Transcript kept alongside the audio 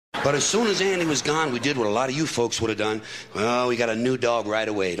But as soon as Andy was gone, we did what a lot of you folks would have done. Well, we got a new dog right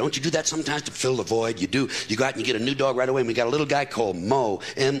away. Don't you do that sometimes to fill the void? You do. You go out and you get a new dog right away. And we got a little guy called Mo.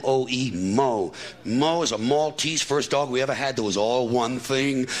 M-O-E, Mo. Mo is a Maltese, first dog we ever had that was all one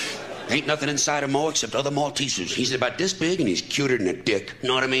thing. Ain't nothing inside of Mo except other Maltesers. He's about this big and he's cuter than a dick.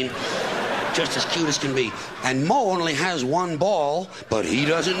 Know what I mean? Just as cute as can be. And Mo only has one ball, but he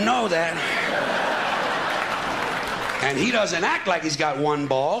doesn't know that. And he doesn't act like he's got one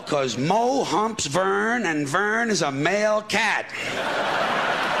ball, because Mo humps Verne, and Verne is a male cat.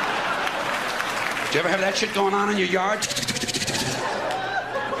 Did you ever have that shit going on in your yard?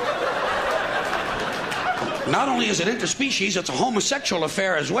 Not only is it interspecies, it's a homosexual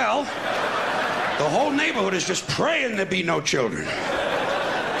affair as well. The whole neighborhood is just praying there be no children.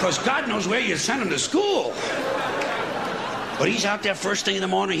 Because God knows where you send them to school. But he's out there first thing in the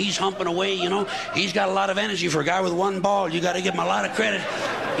morning, he's humping away, you know. He's got a lot of energy for a guy with one ball. You got to give him a lot of credit.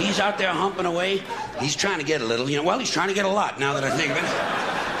 He's out there humping away. He's trying to get a little, you know. Well, he's trying to get a lot now that I think of it.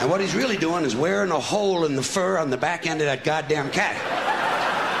 And what he's really doing is wearing a hole in the fur on the back end of that goddamn cat.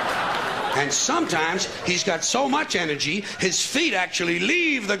 And sometimes he's got so much energy, his feet actually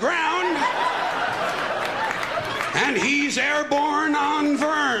leave the ground. And he's airborne on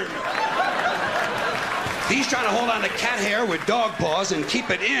Verne. He's trying to hold on to cat hair with dog paws and keep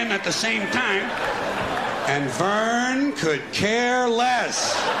it in at the same time. And Verne could care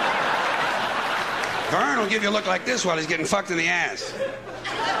less. Verne will give you a look like this while he's getting fucked in the ass.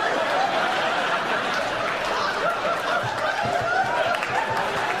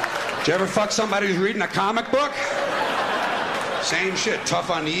 Did you ever fuck somebody who's reading a comic book? Same shit. Tough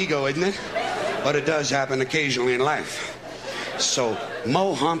on the ego, isn't it? But it does happen occasionally in life. So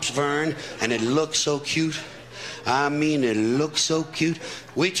Mo humps Verne, and it looks so cute. I mean, it looks so cute.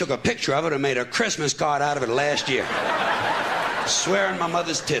 We took a picture of it and made a Christmas card out of it last year. Swearing my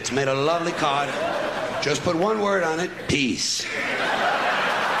mother's tits. Made a lovely card. Just put one word on it: peace.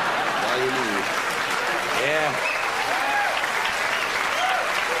 All you need. Yeah.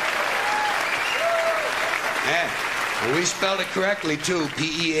 Yeah. And we spelled it correctly, too.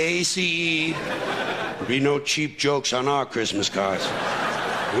 P-E-A-C-E. There'll be no cheap jokes on our Christmas cards.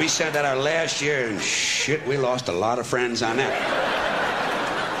 We sent that out last year, and shit, we lost a lot of friends on that.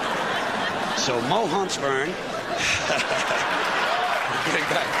 So Mo humps Verne. Getting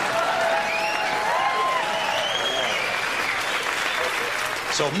back.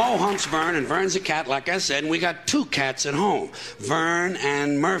 So Mo humps Verne, and Verne's a cat, like I said, and we got two cats at home, Verne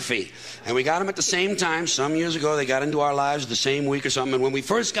and Murphy. And we got them at the same time. Some years ago, they got into our lives the same week or something, and when we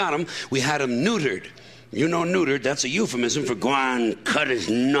first got them, we had them neutered. You know neutered, that's a euphemism for go on, cut his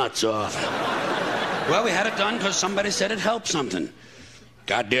nuts off. Well, we had it done because somebody said it helped something.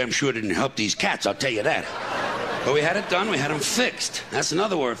 Goddamn sure didn't help these cats, I'll tell you that. But we had it done, we had them fixed. That's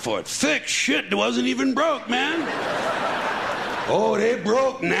another word for it. Fixed? Shit, it wasn't even broke, man. Oh, they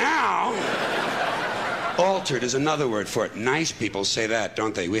broke now. Altered is another word for it. Nice people say that,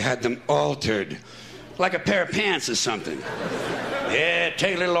 don't they? We had them altered. Like a pair of pants or something. Yeah,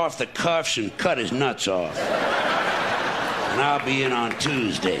 take a little off the cuffs and cut his nuts off. And I'll be in on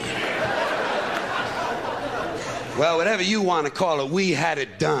Tuesday. Well, whatever you want to call it, we had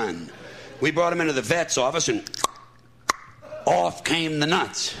it done. We brought him into the vet's office and off came the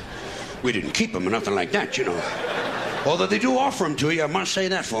nuts. We didn't keep them or nothing like that, you know. Although they do offer them to you, I must say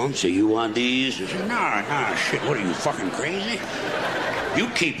that for them. Say, you want these? I say, nah, shit, what are you, fucking crazy? You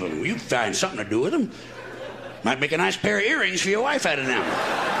keep them. You find something to do with them. Might make a nice pair of earrings for your wife out of them.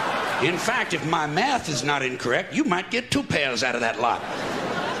 In fact, if my math is not incorrect, you might get 2 pairs out of that lot.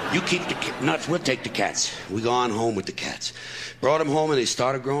 You keep the nuts, we'll take the cats. We go on home with the cats. Brought them home and they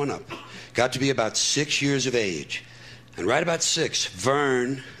started growing up. Got to be about 6 years of age. And right about 6,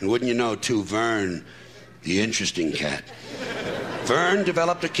 Verne, and wouldn't you know, too, Verne, the interesting cat. Verne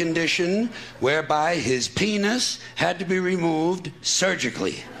developed a condition whereby his penis had to be removed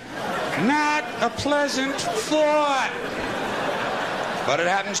surgically. Not a pleasant thought. But it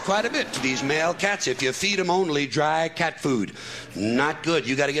happens quite a bit to these male cats if you feed them only dry cat food. Not good.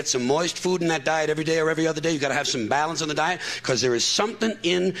 You got to get some moist food in that diet every day or every other day. You got to have some balance in the diet, because there is something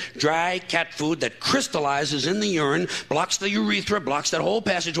in dry cat food that crystallizes in the urine, blocks the urethra, blocks that whole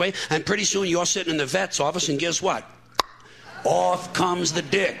passageway, and pretty soon you're sitting in the vet's office, and guess what? Off comes the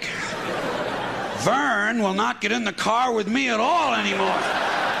dick. Verne will not get in the car with me at all anymore.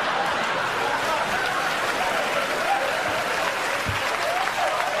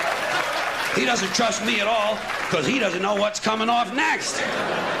 He doesn't trust me at all because he doesn't know what's coming off next.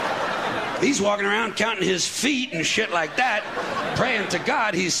 He's walking around counting his feet and shit like that, praying to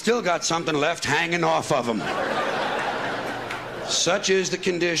God he's still got something left hanging off of him. Such is the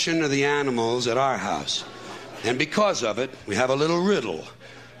condition of the animals at our house. And because of it, we have a little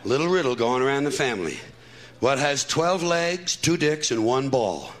riddle going around the family. What has 12 legs, 2 dicks, and 1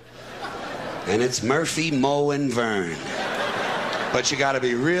 ball? And it's Murphy, Moe, and Verne. But you gotta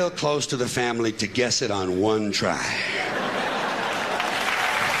be real close to the family to guess it on one try.